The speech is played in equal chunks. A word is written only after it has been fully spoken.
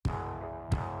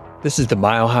This is the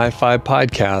Mile High Five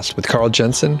podcast with Carl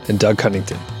Jensen and Doug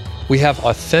Cunnington. We have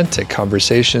authentic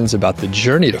conversations about the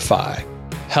journey to Phi,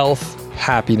 health,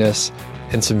 happiness,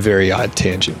 and some very odd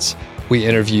tangents. We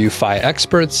interview Phi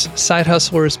experts, side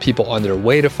hustlers, people on their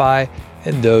way to Phi,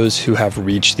 and those who have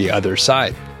reached the other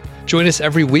side. Join us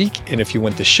every week, and if you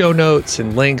want the show notes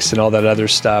and links and all that other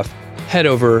stuff, head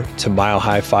over to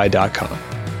milehighfi.com.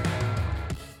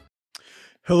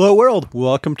 Hello, world.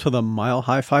 Welcome to the Mile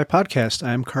High Five podcast.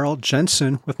 I'm Carl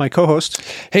Jensen with my co-host.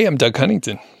 Hey, I'm Doug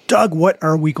Cunnington. Doug, what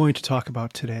are we going to talk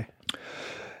about today?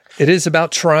 It is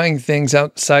about trying things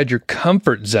outside your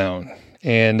comfort zone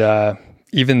and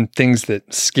even things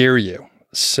that scare you.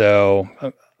 So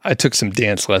I took some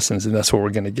dance lessons, and that's what we're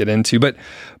going to get into. But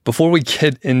before we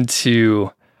get into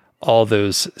all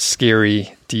those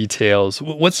scary details,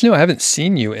 what's new? I haven't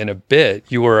seen you in a bit.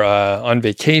 You were on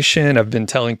vacation. I've been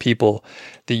telling people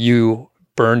that you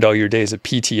burned all your days of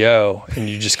PTO and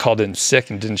you just called in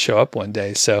sick and didn't show up one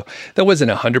day. So that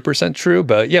wasn't 100% true,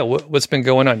 but yeah, what's been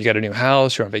going on? You got a new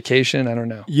house, you're on vacation? I don't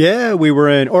know. Yeah, we were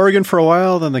in Oregon for a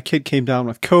while. Then the kid came down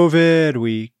with COVID.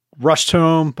 We rushed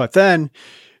home, but then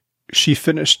she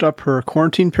finished up her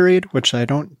quarantine period, which I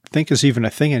don't think is even a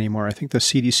thing anymore. I think the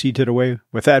CDC did away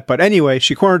with that. But anyway,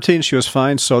 she quarantined. She was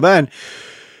fine. So then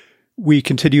we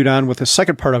continued on with the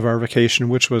second part of our vacation,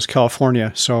 which was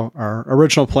California. So our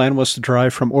original plan was to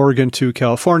drive from Oregon to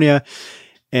California.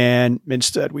 And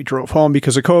instead, we drove home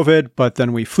because of COVID. But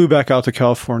then we flew back out to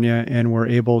California and were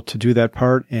able to do that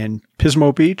part in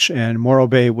Pismo Beach and Morro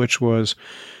Bay, which was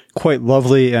quite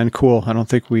lovely and cool. I don't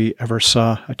think we ever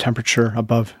saw a temperature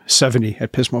above 70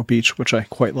 at Pismo Beach, which I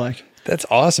quite like. That's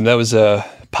awesome. That was a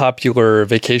popular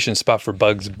vacation spot for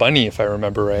Bugs Bunny, if I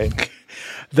remember right.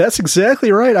 That's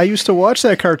exactly right. I used to watch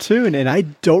that cartoon, and I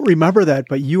don't remember that,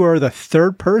 but you are the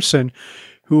third person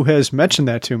who has mentioned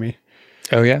that to me.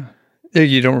 Oh, yeah?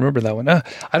 You don't remember that one?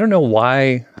 I don't know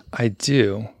why I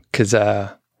do, because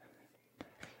I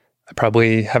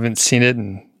probably haven't seen it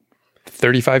in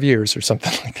 35 years or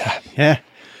something like that. Yeah.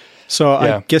 So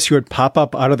yeah. I guess you would pop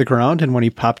up out of the ground, and when he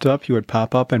popped up, you would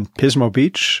pop up in Pismo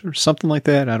Beach or something like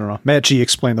that. I don't know. Matt G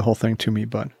explained the whole thing to me,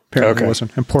 but apparently it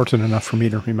wasn't important enough for me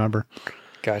to remember.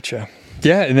 Gotcha.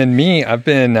 Yeah. And then me, I've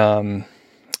been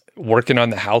working on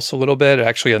the house a little bit,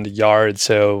 actually on the yard.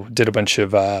 So did a bunch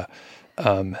of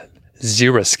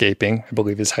xeriscaping, I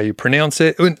believe is how you pronounce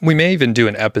it. We may even do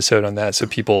an episode on that. So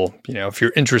people, if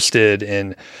you're interested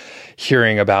in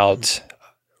hearing about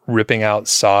ripping out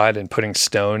sod and putting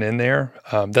stone in there,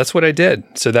 that's what I did.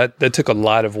 So that took a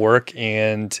lot of work,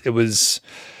 and it was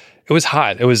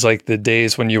hot. It was like the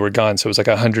days when you were gone. So it was like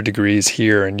 100 degrees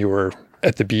here and you were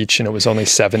at the beach and it was only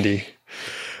 70.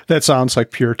 That sounds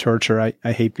like pure torture.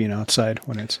 I hate being outside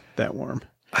when it's that warm.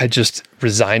 I just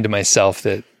resigned to myself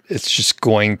that it's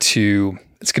going to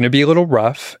be a little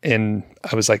rough. And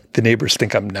I was like, the neighbors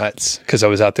think I'm nuts because I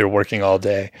was out there working all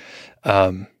day.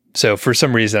 So for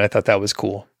some reason, I thought that was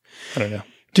cool. I don't know.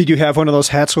 Did you have one of those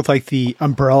hats with like the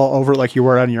umbrella over, like you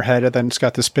wear it on your head, and then it's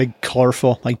got this big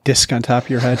colorful like disc on top of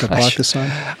your head to block the sun?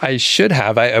 I should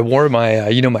have. I wore my,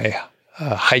 my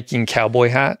hiking cowboy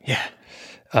hat. Yeah.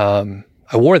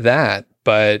 I wore that,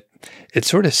 but it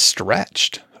sort of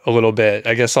stretched a little bit.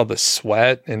 I guess all the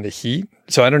sweat and the heat.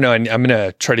 So I don't know. I'm going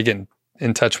to try to get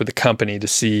in touch with the company to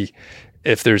see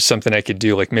if there's something I could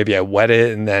do. Like maybe I wet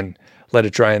it and then let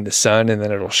it dry in the sun and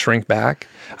then it'll shrink back.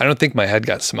 I don't think my head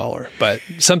got smaller, but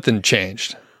something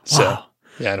changed. So wow.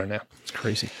 Yeah, I don't know. It's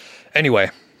crazy. Anyway,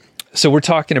 so we're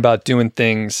talking about doing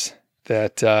things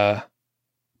that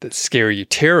scare you,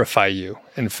 terrify you,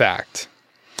 in fact.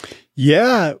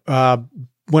 Yeah.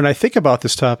 When I think about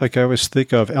this topic, I always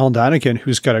think of Alan Donegan,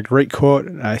 who's got a great quote.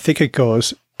 And I think it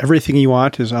goes, everything you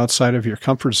want is outside of your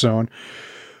comfort zone,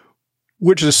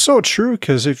 which is so true.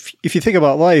 Because if you think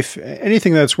about life,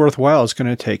 anything that's worthwhile is going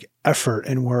to take effort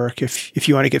and work. If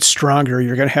you want to get stronger,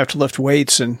 you're going to have to lift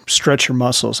weights and stretch your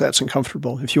muscles. That's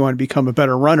uncomfortable. If you want to become a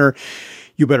better runner,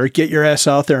 you better get your ass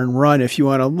out there and run. If you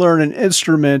want to learn an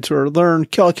instrument or learn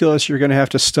calculus, you're going to have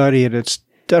to study it. It's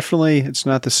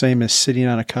not the same as sitting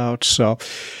on a couch. So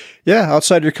yeah,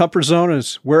 outside your comfort zone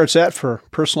is where it's at for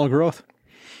personal growth.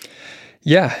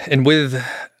 Yeah. And with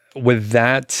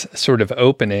that sort of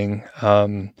opening,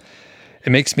 it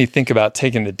makes me think about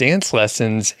taking the dance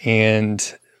lessons,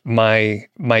 and my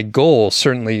goal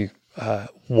certainly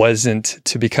wasn't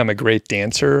to become a great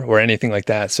dancer or anything like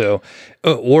that. So,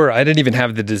 or I didn't even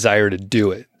have the desire to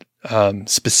do it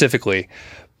specifically.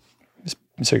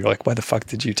 So you're like, why the fuck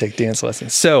did you take dance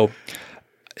lessons? So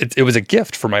it was a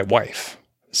gift for my wife.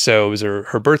 So it was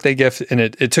her birthday gift, and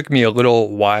it took me a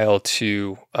little while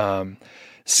to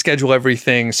schedule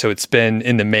everything. So it's been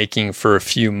in the making for a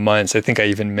few months. I think I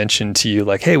even mentioned to you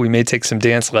like, hey, we may take some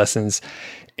dance lessons.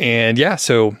 And yeah,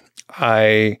 so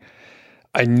I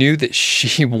knew that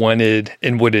she wanted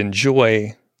and would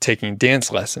enjoy taking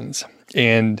dance lessons.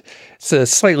 And it's a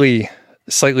slightly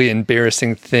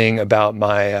embarrassing thing about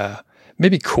my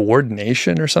maybe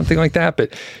coordination or something like that.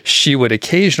 But she would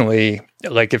occasionally,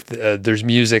 like if there's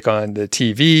music on the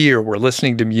TV or we're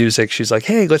listening to music, she's like,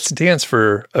 hey, let's dance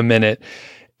for a minute.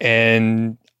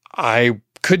 And I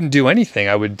couldn't do anything.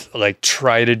 I would like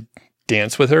try to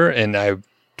dance with her and I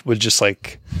would just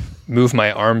like move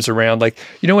my arms around. Like,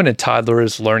 you know, when a toddler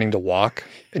is learning to walk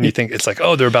and you think it's like,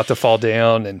 oh, they're about to fall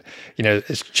down and, you know,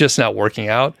 it's just not working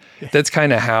out. That's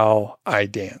kind of how I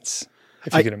dance,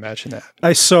 if you can imagine that.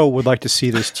 I so would like to see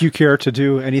this. Do you care to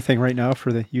do anything right now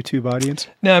for the YouTube audience?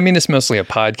 No, I mean, it's mostly a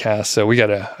podcast, so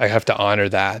I have to honor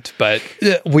that. But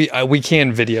we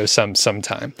can video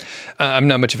sometime. I'm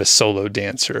not much of a solo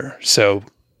dancer. So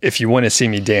if you want to see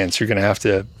me dance, you're going to have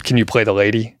to, can you play the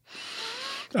lady?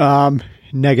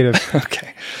 Negative.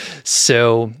 Okay.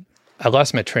 So I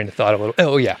lost my train of thought a little.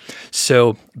 Oh yeah.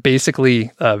 So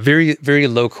basically, very, very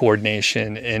low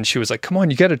coordination. And she was like, come on,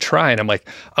 you got to try. And I'm like,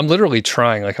 I'm literally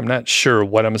trying. Like, I'm not sure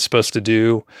what I'm supposed to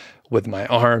do with my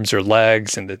arms or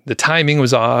legs. And the timing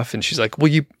was off. And she's like, well,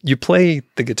 you play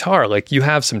the guitar. Like you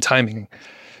have some timing.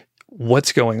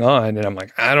 What's going on? And I'm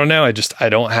like, I don't know. I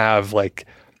don't have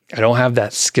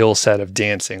that skill set of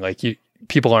dancing. Like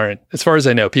people aren't, as far as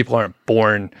I know, people aren't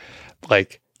born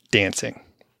like dancing.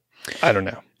 I don't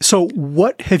know. So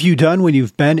what have you done when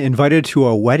you've been invited to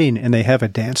a wedding and they have a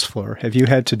dance floor? Have you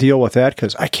had to deal with that?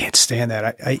 Because I can't stand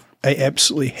that. I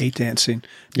absolutely hate dancing.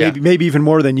 Yeah. Maybe even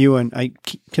more than you, and I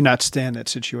cannot stand that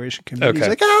situation. Okay. He's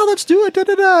like, oh, let's do it. Da,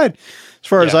 da, da. As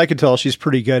far as I can tell, she's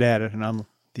pretty good at it, and I'm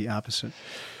the opposite.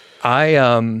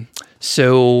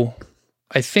 So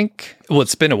I think, well,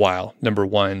 it's been a while, number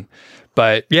one.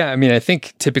 But yeah, I mean, I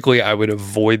think typically I would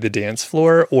avoid the dance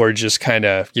floor or just kind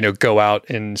of, you know, go out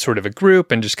in sort of a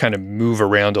group and just kind of move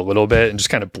around a little bit and just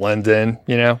kind of blend in,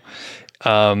 you know?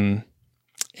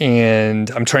 And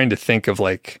I'm trying to think of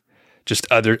like just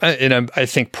other, and I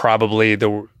think probably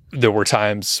there were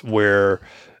times where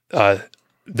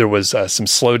there was some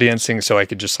slow dancing so I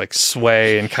could just like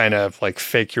sway and kind of like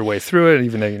fake your way through it,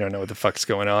 even though you don't know what the fuck's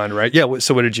going on, right? Yeah.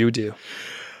 So what did you do?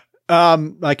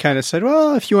 I kind of said,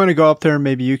 well, if you want to go up there,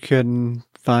 maybe you can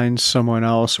find someone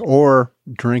else or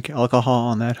drink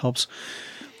alcohol, and that helps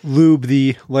lube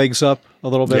the legs up a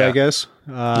little bit, I guess.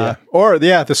 Or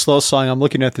the slow song. I'm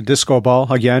looking at the disco ball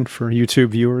again for YouTube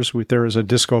viewers. There is a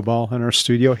disco ball in our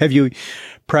studio. Have you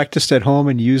practiced at home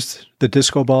and used the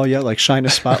disco ball yet? Like shine a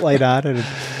spotlight on it?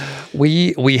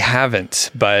 We haven't,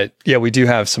 but yeah, we do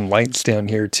have some lights down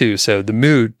here too. So the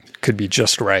mood could be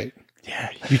just right. Yeah,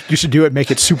 you should do it, make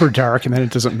it super dark, and then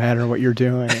it doesn't matter what you're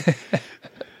doing.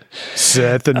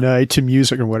 Set the night to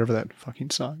music or whatever that fucking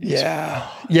song is. Yeah.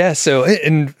 Yeah. So,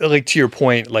 and like to your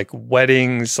point, like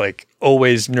weddings, like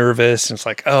always nervous. And it's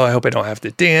like, oh, I hope I don't have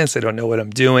to dance. I don't know what I'm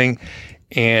doing.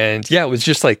 And yeah, it was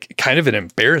just like kind of an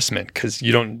embarrassment because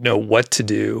you don't know what to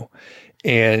do.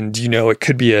 And, you know, it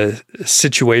could be a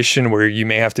situation where you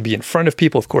may have to be in front of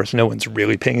people. Of course, no one's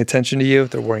really paying attention to you.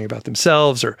 They're worrying about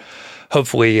themselves or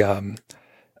hopefully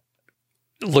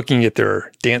looking at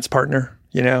their dance partner,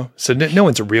 you know? So no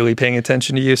one's really paying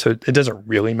attention to you. So it doesn't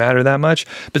really matter that much.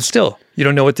 But still, you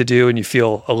don't know what to do and you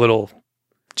feel a little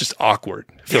just awkward.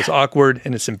 It feels awkward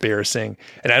and it's embarrassing.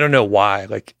 And I don't know why.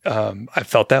 Like I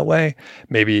felt that way.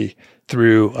 Maybe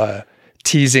through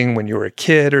teasing when you were a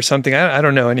kid or something. I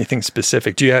don't know anything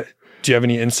specific. Do you have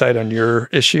any insight on your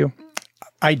issue?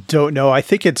 I don't know. I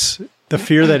think it's the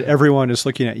fear that everyone is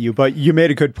looking at you. But you made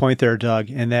a good point there,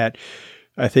 Doug, in that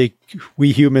I think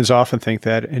we humans often think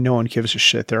that, and no one gives a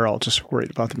shit. They're all just worried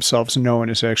about themselves, and no one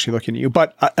is actually looking at you.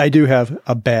 But I do have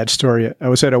a bad story. I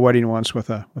was at a wedding once with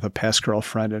a past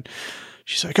girlfriend, and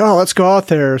she's like, "Oh, let's go out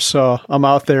there." So I'm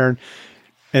out there,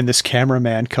 and this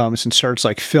cameraman comes and starts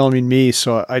like filming me.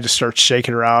 So I just start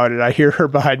shaking her out, and I hear her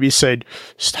behind me saying,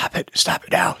 stop it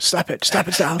now, stop it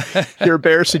now. You're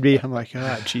embarrassing me. I'm like,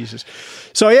 oh, Jesus.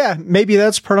 So yeah, maybe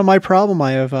that's part of my problem.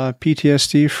 I have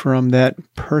PTSD from that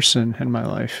person in my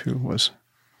life who was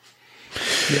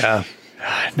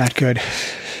not good.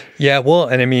 Yeah. Well,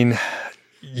 and I mean,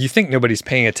 you think nobody's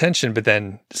paying attention, but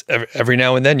then every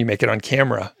now and then you make it on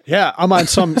camera. Yeah, I'm on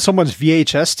someone's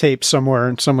VHS tape somewhere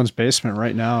in someone's basement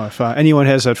right now. If anyone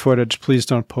has that footage, please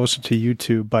don't post it to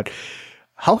YouTube. But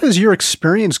how has your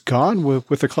experience gone with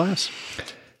the class?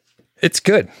 It's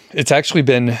good. It's actually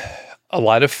been a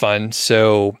lot of fun.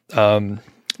 So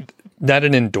not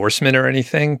an endorsement or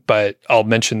anything, but I'll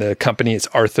mention the company. It's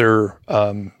Arthur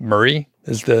Murray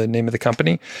is the name of the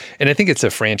company. And I think it's a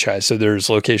franchise. So there's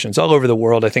locations all over the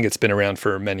world. I think it's been around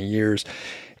for many years.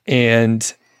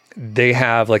 And they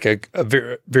have like a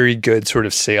very, very good sort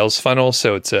of sales funnel.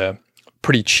 So it's a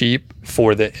pretty cheap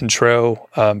for the intro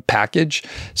package.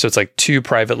 So it's like 2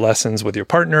 private lessons with your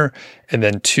partner and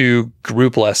then 2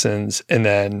 group lessons. And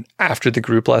then after the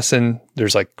group lesson,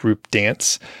 there's like group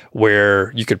dance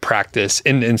where you could practice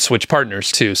and switch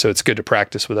partners too. So it's good to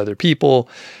practice with other people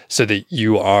so that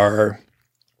you are,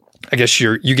 I guess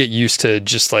you get used to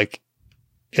just like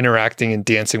interacting and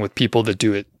dancing with people that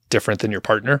do it different than your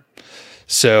partner.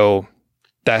 So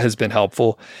that has been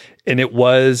helpful. And it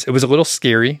was a little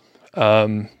scary,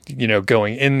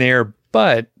 going in there,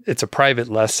 but it's a private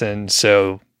lesson.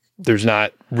 So there's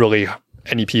not really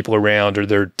any people around or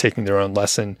they're taking their own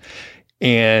lesson.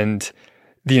 And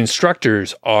the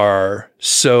instructors are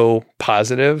so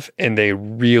positive and they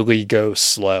really go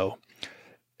slow.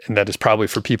 And that is probably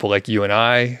for people like you and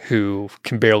I who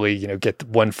can barely, get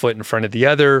one foot in front of the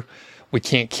other. We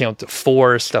can't count to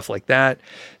 4, stuff like that.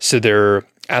 So they're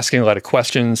asking a lot of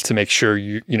questions to make sure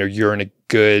you're in a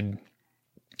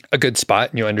good spot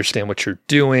and you understand what you're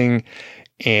doing.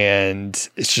 And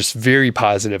it's just very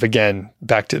positive. Again,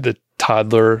 back to the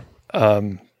toddler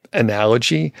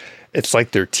analogy. It's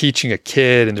like they're teaching a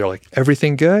kid and they're like,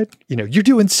 everything good? You're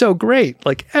doing so great.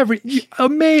 Like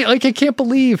amazing. Like, I can't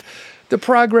believe the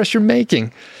progress you're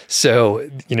making. So,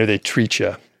 they treat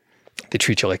you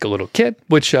like a little kid,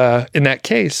 which in that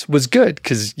case was good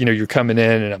because, you're coming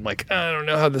in and I'm like, I don't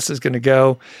know how this is going to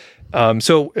go.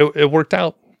 So it worked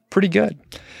out pretty good.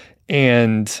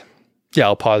 And yeah,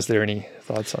 I'll pause there. Any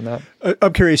thoughts on that?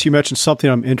 I'm curious. You mentioned something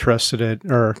I'm interested in,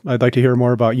 or I'd like to hear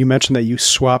more about. You mentioned that you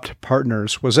swapped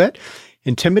partners. Was that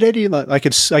intimidating? I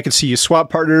could see you swap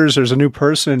partners. There's a new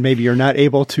person and maybe you're not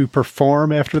able to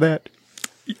perform after that.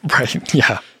 Right.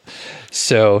 Yeah.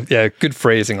 So yeah, good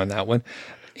phrasing on that one.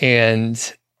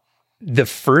 And the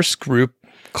first group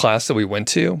class that we went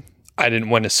to, I didn't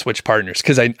want to switch partners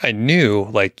because I knew,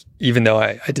 like, even though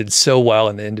I did so well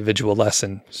in the individual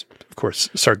lesson, of course,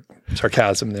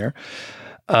 sarcasm there.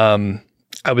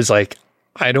 I was like,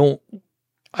 I don't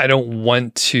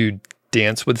want to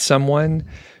dance with someone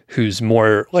who's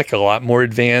more like a lot more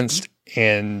advanced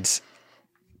and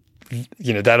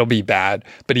that'll be bad.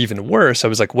 But even worse, I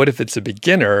was like, what if it's a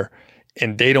beginner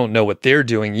and they don't know what they're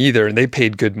doing either and they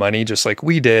paid good money just like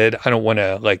we did? I don't want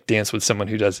to like dance with someone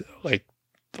who does like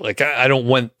I don't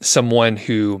want someone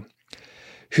who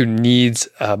needs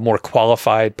a more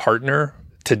qualified partner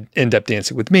to end up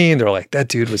dancing with me. And they're like, that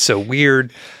dude was so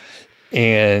weird.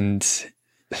 And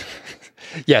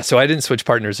yeah, so I didn't switch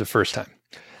partners the first time.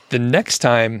 The next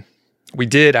time we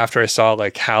did, after I saw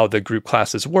like how the group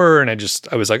classes were, and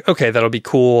I was like, okay, that'll be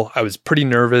cool. I was pretty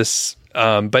nervous,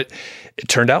 but it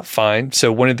turned out fine.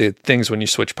 So one of the things when you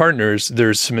switch partners,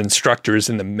 there's some instructors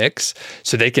in the mix,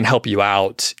 so they can help you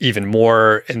out even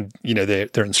more. And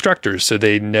they're instructors, so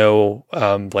they know,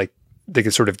 like they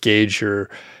can sort of gauge your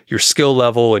skill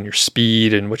level and your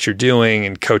speed and what you're doing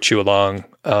and coach you along.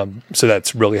 So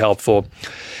that's really helpful.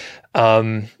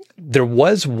 There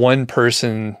was one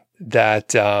person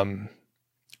that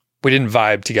we didn't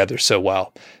vibe together so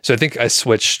well. So I think I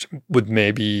switched with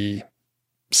maybe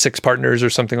 6 partners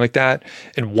or something like that.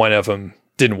 And one of them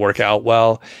didn't work out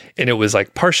well. And it was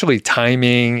like partially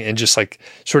timing and just like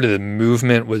sort of the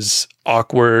movement was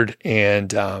awkward.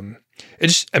 And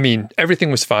everything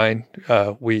was fine.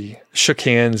 We shook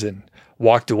hands and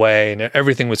walked away and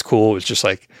everything was cool. It was just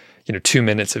like, 2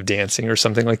 minutes of dancing or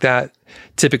something like that.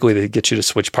 Typically they get you to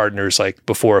switch partners like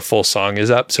before a full song is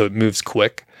up. So it moves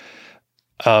quick.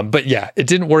 But yeah, it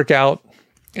didn't work out.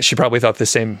 She probably thought the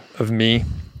same of me.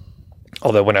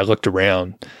 Although when I looked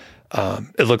around,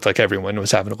 it looked like everyone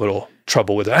was having a little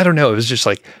trouble with it. I don't know. It was just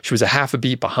like she was a half a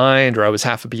beat behind or I was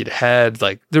half a beat ahead.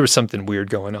 Like there was something weird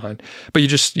going on. But you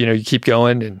just, you keep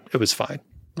going and it was fine.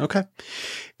 Okay.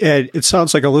 And it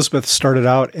sounds like Elizabeth started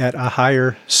out at a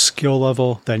higher skill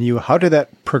level than you. How did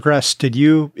that progress? Did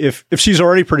you, if she's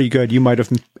already pretty good, you might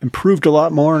have improved a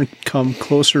lot more and come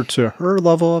closer to her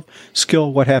level of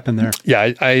skill? What happened there?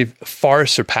 Yeah, I far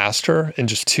surpassed her in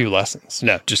just 2 lessons.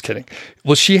 No, just kidding.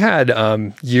 Well, she had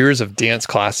years of dance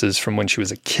classes from when she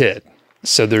was a kid.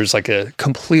 So there's like a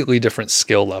completely different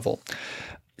skill level.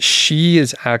 She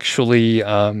is actually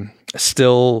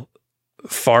still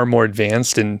far more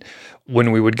advanced. And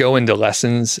when we would go into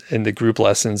lessons, in the group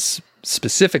lessons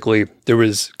specifically, there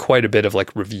was quite a bit of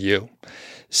like review.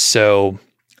 So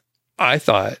I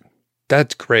thought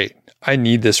that's great. I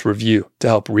need this review to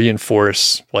help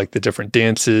reinforce like the different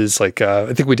dances. Like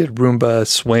I think we did Roomba,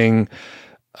 swing,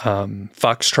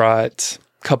 foxtrot,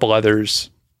 a couple others.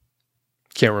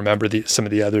 Can't remember some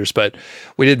of the others, but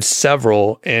we did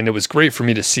several, and it was great for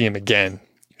me to see him again.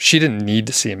 She didn't need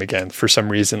to see him again for some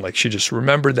reason. Like she just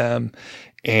remembered them,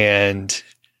 and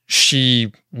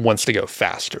she wants to go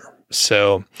faster.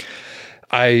 So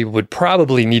I would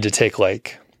probably need to take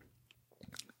like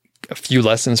a few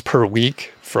lessons per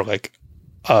week for like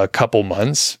a couple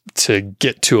months to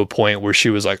get to a point where she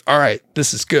was like, all right,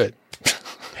 this is good.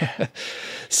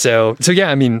 So yeah,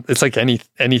 I mean, it's like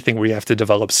anything where you have to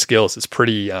develop skills. It's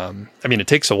pretty, I mean, it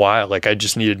takes a while. Like I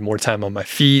just needed more time on my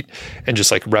feet and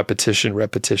just like repetition.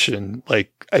 Like,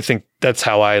 I think that's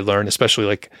how I learn, especially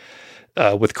like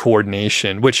with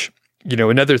coordination, which, you know,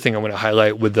 another thing I want to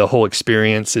highlight with the whole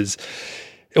experience is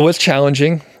it was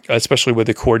challenging, especially with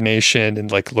the coordination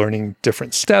and like learning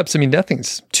different steps. I mean,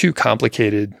 nothing's too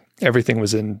complicated. Everything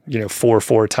was in, you know,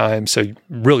 4/4 time. So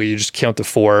really you just count to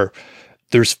 4.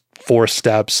 There's 4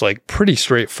 steps, like pretty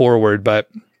straightforward, but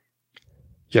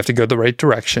you have to go the right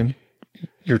direction.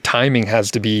 Your timing has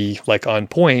to be like on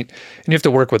point, and you have to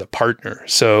work with a partner.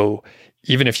 So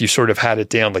even if you sort of had it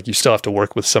down, like you still have to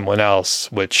work with someone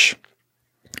else, which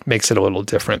makes it a little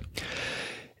different.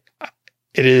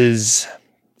 It is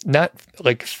not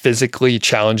like physically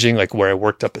challenging, like where I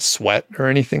worked up a sweat or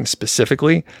anything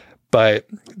specifically, but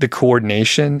the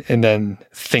coordination and then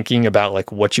thinking about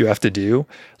like what you have to do,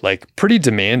 like pretty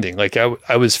demanding. Like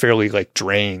I was fairly like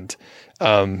drained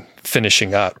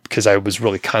finishing up because I was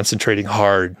really concentrating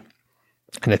hard.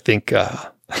 And I think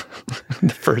in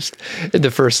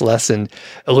the first lesson,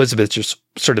 Elizabeth just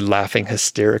started laughing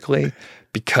hysterically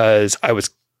because I was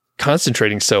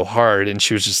concentrating so hard, and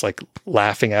she was just like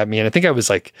laughing at me. And I think I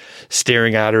was like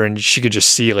staring at her, and she could just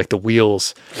see like the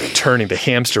wheels turning, the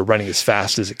hamster running as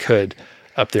fast as it could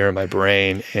up there in my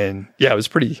brain. And yeah, it was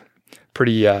pretty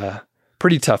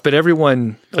tough. But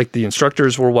everyone, like the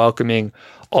instructors were welcoming.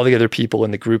 All the other people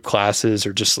in the group classes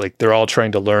are just like, they're all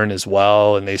trying to learn as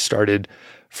well. And they started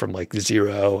from like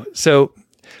 0. So,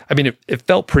 I mean, it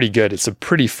felt pretty good. It's a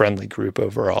pretty friendly group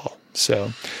overall.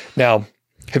 So now,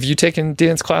 have you taken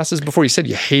dance classes before? You said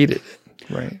you hated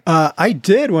it, right? I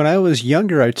did. When I was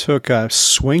younger, I took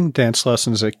swing dance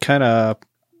lessons. It kind of,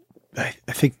 I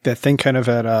think that thing kind of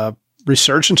had a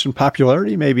resurgence in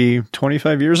popularity maybe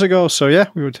 25 years ago. So yeah,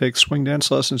 we would take swing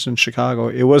dance lessons in Chicago.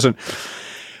 It wasn't,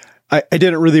 I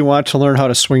didn't really want to learn how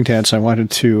to swing dance. I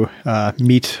wanted to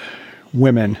meet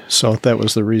women. So that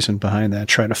was the reason behind that,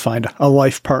 trying to find a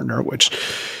life partner, which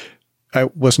I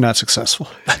was not successful.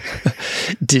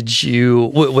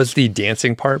 Was the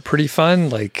dancing part pretty fun?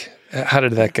 Like, how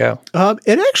did that go?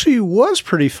 It actually was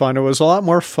pretty fun. It was a lot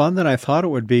more fun than I thought it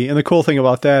would be. And the cool thing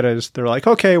about that is they're like,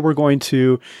 okay, we're going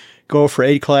to go for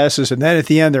 8 classes. And then at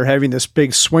the end, they're having this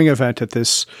big swing event at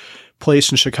this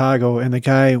place in Chicago. And the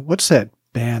guy, what's that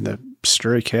band? The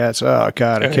Stray Cats. Oh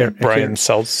God, I can't. Brian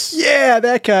Seltzer. Yeah,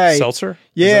 that guy. Seltzer.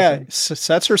 Yeah,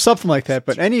 Setzer, something like that.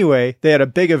 But anyway, they had a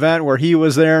big event where he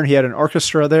was there and he had an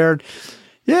orchestra there.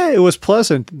 Yeah, it was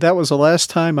pleasant. That was the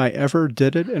last time I ever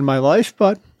did it in my life,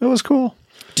 but it was cool.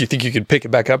 Do you think you could pick it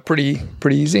back up pretty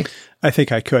easy? I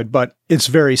think I could, but it's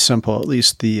very simple. At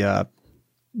least the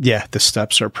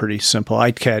steps are pretty simple.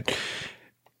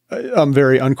 I'm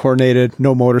very uncoordinated,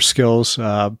 no motor skills,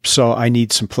 so I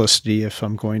need simplicity if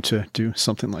I'm going to do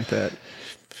something like that.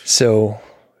 So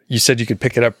you said you could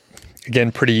pick it up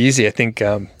again pretty easy. I think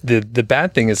the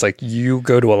bad thing is like you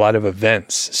go to a lot of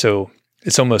events, so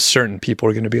it's almost certain people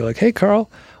are going to be like, "Hey, Carl,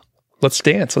 let's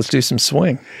dance. Let's do some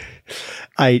swing."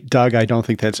 Doug, I don't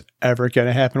think that's ever going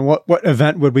to happen. What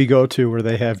event would we go to where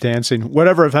they have dancing?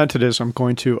 Whatever event it is, I'm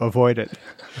going to avoid it.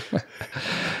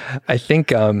 I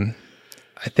think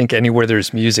anywhere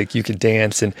there's music, you can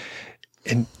dance. And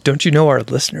don't you know our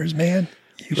listeners, man?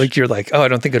 You're like, oh, I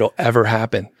don't think it'll ever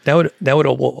happen. Now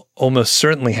it'll almost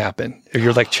certainly happen. Or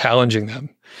you're like challenging them.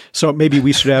 So maybe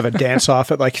we should have a dance off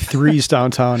at like Three's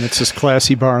downtown. It's this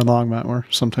classy bar in Longmont where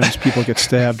sometimes people get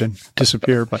stabbed and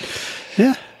disappear. But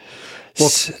yeah,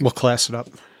 we'll class it up.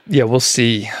 Yeah, we'll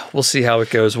see. We'll see how it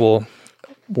goes. We'll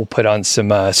put on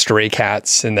some Stray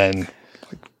Cats, and then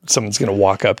someone's going to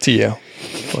walk up to you,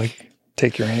 like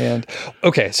take your hand.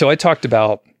 Okay, so I talked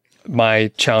about my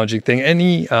challenging thing.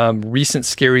 Any recent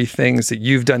scary things that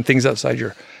you've done, things outside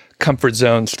your comfort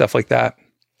zone, stuff like that?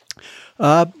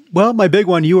 Well, my big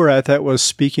one you were at, that was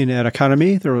speaking at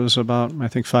Economy. There was about, I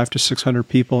think, 500 to 600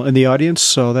 people in the audience.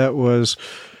 So that was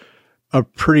a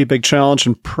pretty big challenge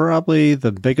and probably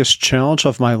the biggest challenge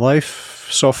of my life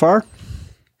so far.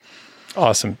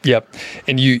 Awesome. Yep.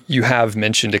 And you have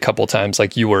mentioned a couple times,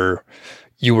 like you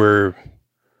were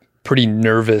pretty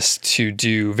nervous to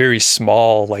do very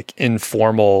small, like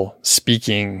informal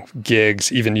speaking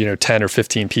gigs, even, 10 or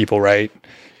 15 people, right?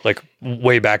 Like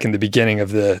way back in the beginning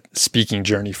of the speaking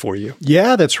journey for you.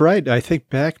 Yeah, that's right. I think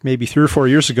back maybe 3 or 4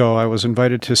 years ago, I was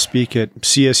invited to speak at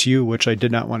CSU, which I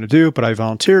did not want to do, but I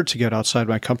volunteered to get outside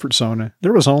my comfort zone.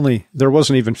 There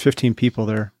wasn't even 15 people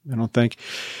there, I don't think.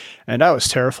 And I was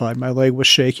terrified. My leg was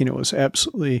shaking. It was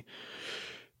absolutely,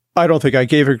 I don't think I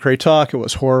gave a great talk. It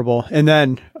was horrible. And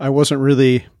then I was a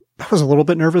little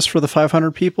bit nervous for the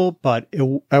 500 people, but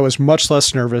I was much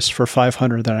less nervous for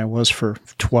 500 than I was for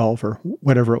 12 or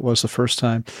whatever it was the first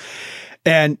time.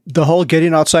 And the whole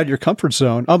getting outside your comfort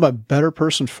zone, I'm a better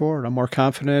person for it. I'm more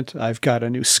confident. I've got a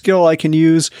new skill I can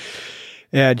use.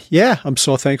 And yeah, I'm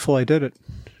so thankful I did it.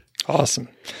 Awesome.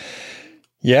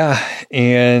 Yeah.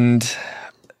 And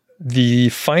the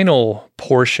final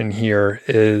portion here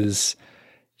is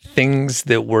things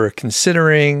that we're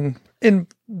considering, and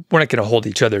we're not going to hold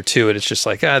each other to it. It's just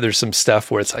like, there's some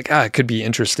stuff where it's like, it could be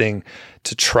interesting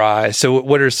to try. So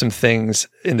what are some things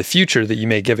in the future that you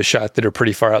may give a shot that are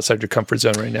pretty far outside your comfort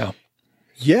zone right now?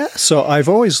 Yeah, so I've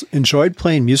always enjoyed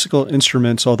playing musical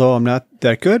instruments, although I'm not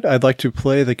that good. I'd like to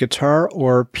play the guitar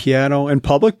or piano in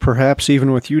public, perhaps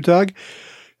even with you, Doug.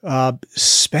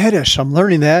 Spanish, I'm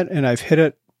learning that, and I've hit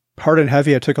it hard and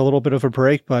heavy. I took a little bit of a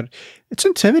break, but it's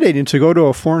intimidating to go to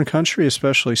a foreign country,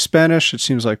 especially Spanish. It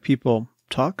seems like people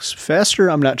talk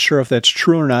faster. I'm not sure if that's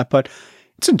true or not, but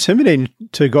it's intimidating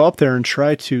to go up there and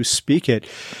try to speak it.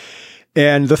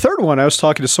 And the third one, I was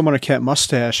talking to someone at Cat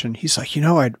Mustache, and he's like,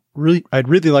 I'd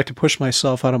really like to push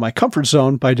myself out of my comfort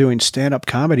zone by doing stand-up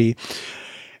comedy.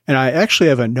 And I actually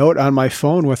have a note on my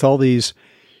phone with all these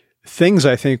things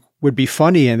I think would be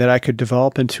funny and that I could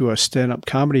develop into a stand-up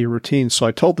comedy routine. So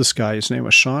I told this guy, his name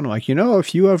was Sean, I'm like,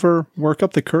 if you ever work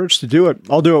up the courage to do it,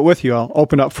 I'll do it with you. I'll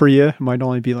open up for you. It might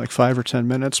only be like 5 or 10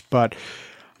 minutes, but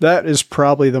that is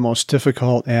probably the most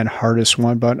difficult and hardest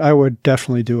one, but I would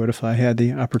definitely do it if I had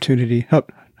the opportunity. How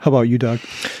about you, Doug?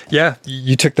 Yeah,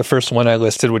 you took the first one I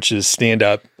listed, which is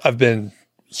stand-up. I've been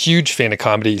a huge fan of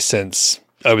comedy since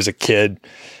I was a kid,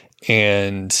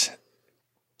 and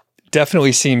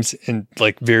definitely seems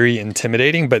very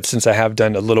intimidating, but since I have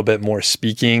done a little bit more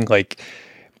speaking,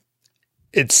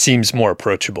 it seems more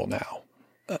approachable now,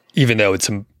 even though it's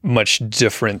a much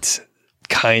different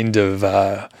kind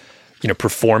of,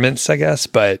 performance, I guess,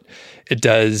 but it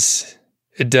does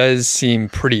seem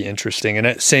pretty interesting.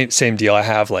 And same deal. I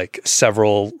have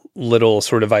several little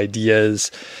sort of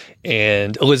ideas,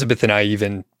 and Elizabeth and I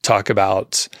even talk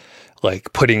about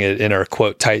putting it in our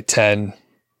quote tight 10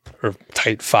 or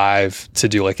tight 5 to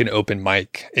do an open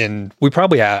mic. And we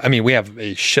probably have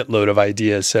a shitload of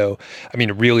ideas. So,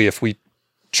 really, if we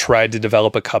tried to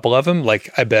develop a couple of them,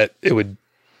 I bet it would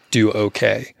do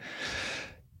okay.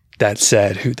 That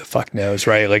said, who the fuck knows,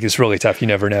 right? It's really tough. You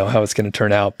never know how it's going to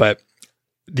turn out. But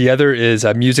the other is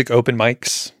music open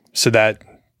mics. So that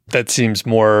seems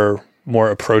more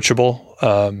approachable,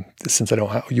 since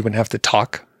you wouldn't have to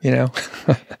talk,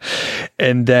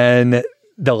 And then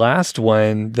the last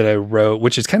one that I wrote,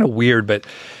 which is kind of weird, but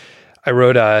I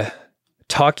wrote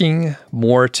talking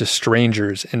more to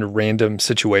strangers in random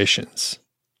situations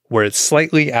where it's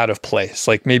slightly out of place.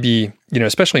 Maybe,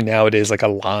 especially nowadays, a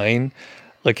line,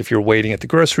 if you're waiting at the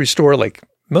grocery store,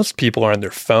 most people are on their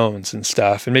phones and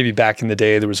stuff. And maybe back in the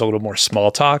day, there was a little more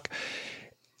small talk,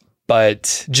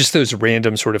 but just those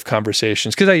random sort of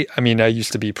conversations. Cause I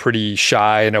used to be pretty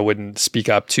shy and I wouldn't speak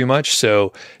up too much.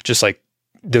 So just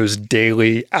those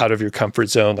daily out of your comfort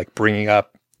zone, bringing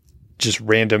up just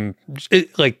random,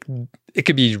 it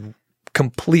could be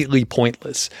completely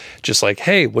pointless. Just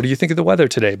hey, what do you think of the weather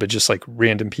today? But just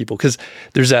random people. Cause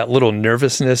there's that little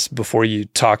nervousness before you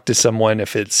talk to someone.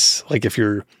 If it's if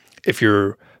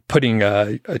you're putting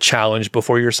a challenge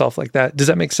before yourself like that, does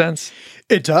that make sense?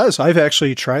 It does. I've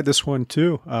actually tried this one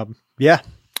too. Yeah.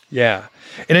 Yeah.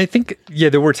 And I think,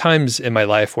 there were times in my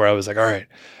life where I was all right,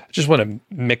 I just want to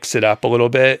mix it up a little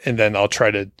bit. And then I'll try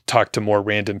to talk to more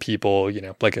random people,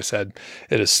 like I said,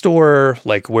 at a store,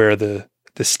 where the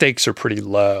stakes are pretty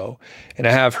low. And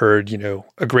I have heard,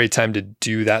 a great time to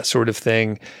do that sort of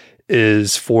thing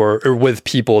is with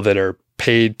people that are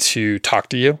paid to talk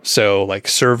to you. So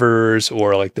servers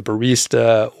or the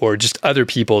barista or just other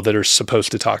people that are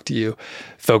supposed to talk to you,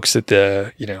 folks at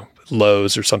the,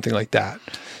 Lowe's or something like that.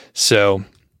 So,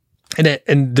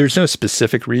 and there's no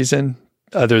specific reason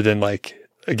other than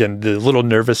again, the little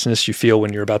nervousness you feel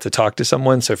when you're about to talk to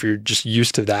someone. So if you're just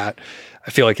used to that, I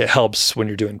feel like it helps when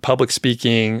you're doing public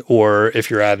speaking, or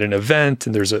if you're at an event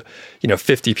and there's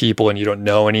 50 people and you don't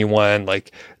know anyone,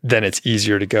 like then it's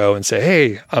easier to go and say,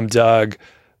 hey, I'm Doug.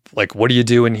 Like, what are you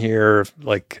doing here?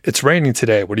 Like, it's raining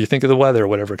today. What do you think of the weather?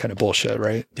 Whatever kind of bullshit,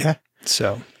 right? Yeah.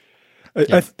 So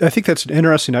I think that's an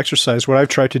interesting exercise. What I've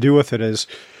tried to do with it is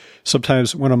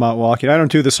sometimes when I'm out walking, I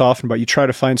don't do this often, but you try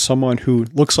to find someone who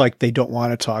looks like they don't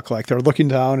want to talk, like they're looking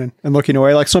down and looking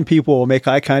away. Like some people will make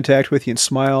eye contact with you and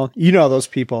smile. Those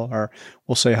people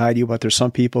will say hi to you, but there's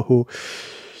some people who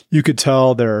you could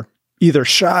tell they're either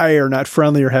shy or not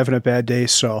friendly or having a bad day.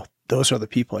 So those are the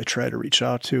people I try to reach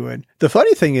out to. And the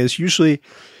funny thing is usually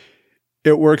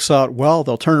it works out well.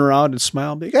 They'll turn around and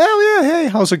smile and be like, oh yeah, hey,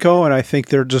 how's it going? I think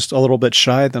they're just a little bit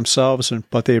shy themselves,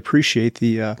 but they appreciate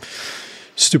the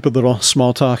stupid little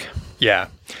small talk. Yeah.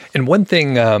 And one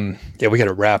thing, we got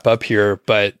to wrap up here,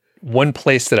 but one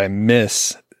place that I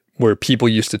miss where people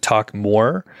used to talk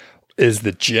more is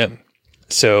the gym.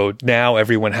 So now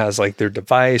everyone has like their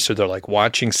device or they're like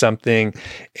watching something,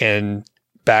 and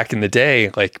back in the day,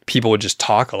 like people would just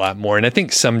talk a lot more. And I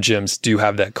think some gyms do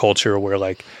have that culture where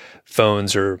like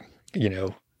phones are,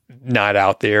 not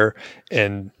out there,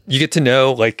 and you get to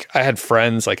know, like I had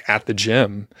friends like at the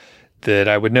gym that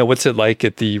I would know. What's it like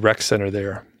at the rec center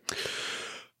there?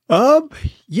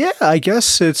 Yeah, I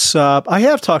guess it's, I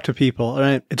have talked to people,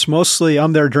 and it's mostly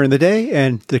I'm there during the day,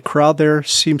 and the crowd there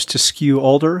seems to skew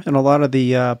older, and a lot of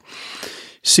the,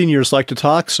 seniors like to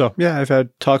talk. So yeah, I've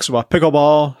had talks about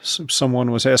pickleball.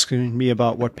 Someone was asking me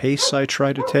about what pace I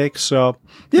try to take. So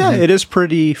yeah, It is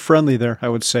pretty friendly there, I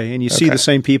would say. And you see the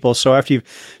same people. So after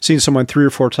you've seen someone 3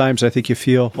 or 4 times, I think you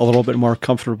feel a little bit more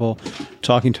comfortable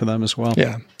talking to them as well.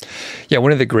 Yeah. Yeah.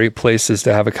 One of the great places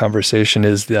to have a conversation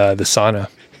is the sauna,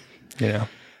 How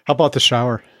about the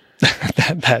shower?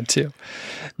 That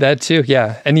too.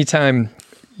 Yeah. Anytime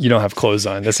you don't have clothes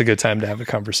on, that's a good time to have a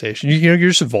conversation. You're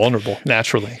just vulnerable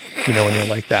naturally, when you're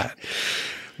like that.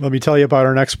 Let me tell you about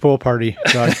our next pool party,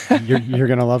 Doug. You're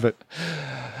going to love it.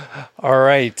 All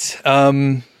right.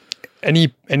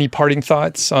 Any parting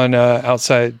thoughts on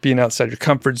being outside your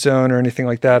comfort zone or anything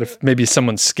like that? If maybe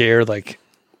someone's scared, like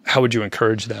how would you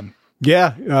encourage them?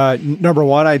 Yeah. Number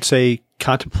one, I'd say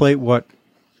contemplate what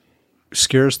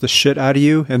scares the shit out of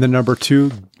you. And then number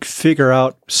 2, figure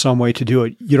out some way to do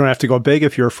it. You don't have to go big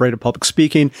if you're afraid of public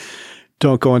speaking.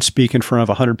 Don't go and speak in front of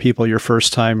 100 people your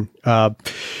first time.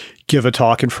 Give a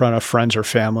talk in front of friends or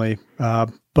family.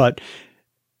 But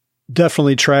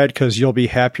definitely try it, because you'll be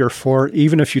happier for it.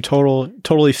 Even if you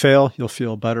totally fail, you'll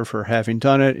feel better for having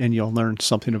done it, and you'll learn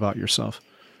something about yourself.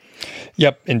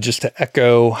 Yep. And just to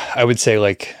echo, I would say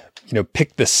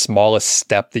pick the smallest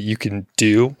step that you can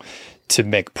do to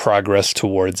make progress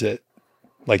towards it.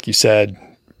 Like you said,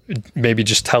 maybe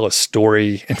just tell a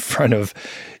story in front of,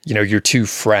 your 2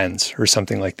 friends or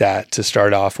something like that to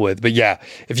start off with. But yeah,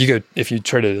 if you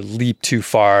try to leap too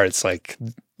far, it's like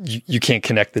you can't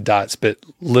connect the dots, but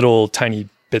little tiny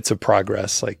bits of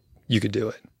progress, like you could do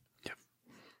it.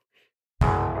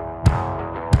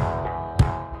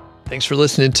 Thanks for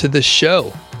listening to the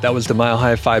show. That was the Mile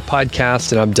High 5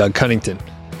 podcast, and I'm Doug Cunnington,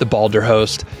 the Balder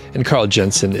host, and Carl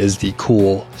Jensen is the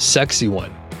cool, sexy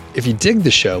one. If you dig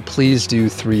the show, please do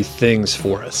 3 things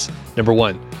for us. Number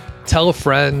 1, tell a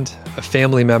friend, a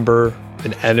family member,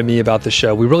 an enemy about the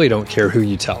show. We really don't care who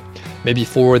you tell. Maybe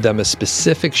forward them a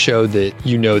specific show that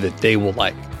you know that they will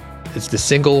like. It's the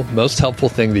single most helpful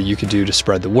thing that you can do to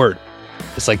spread the word.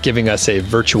 It's like giving us a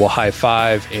virtual high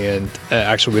five, and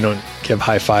actually we don't give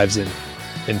high fives in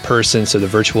person, so the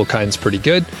virtual kind's pretty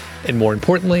good. And more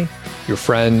importantly, your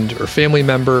friend or family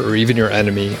member or even your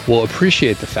enemy will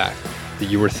appreciate the fact that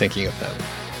you were thinking of them.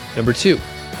 Number 2,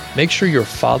 make sure you're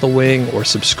following or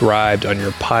subscribed on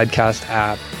your podcast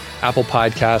app, Apple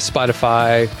Podcasts,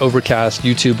 Spotify, Overcast,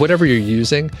 YouTube, whatever you're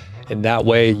using, and that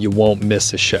way you won't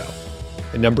miss a show.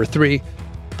 And number 3,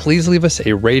 please leave us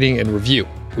a rating and review.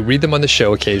 We read them on the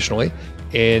show occasionally,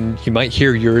 and you might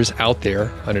hear yours out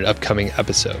there on an upcoming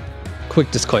episode. Quick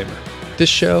disclaimer. This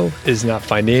show is not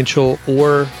financial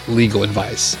or legal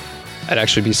advice. I'd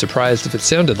actually be surprised if it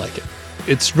sounded like it.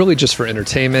 It's really just for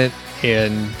entertainment,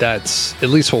 and that's at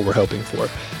least what we're hoping for.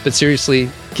 But seriously,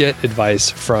 get advice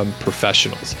from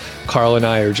professionals. Carl and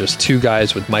I are just 2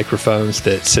 guys with microphones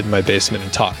that sit in my basement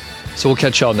and talk. So we'll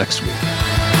catch y'all next week.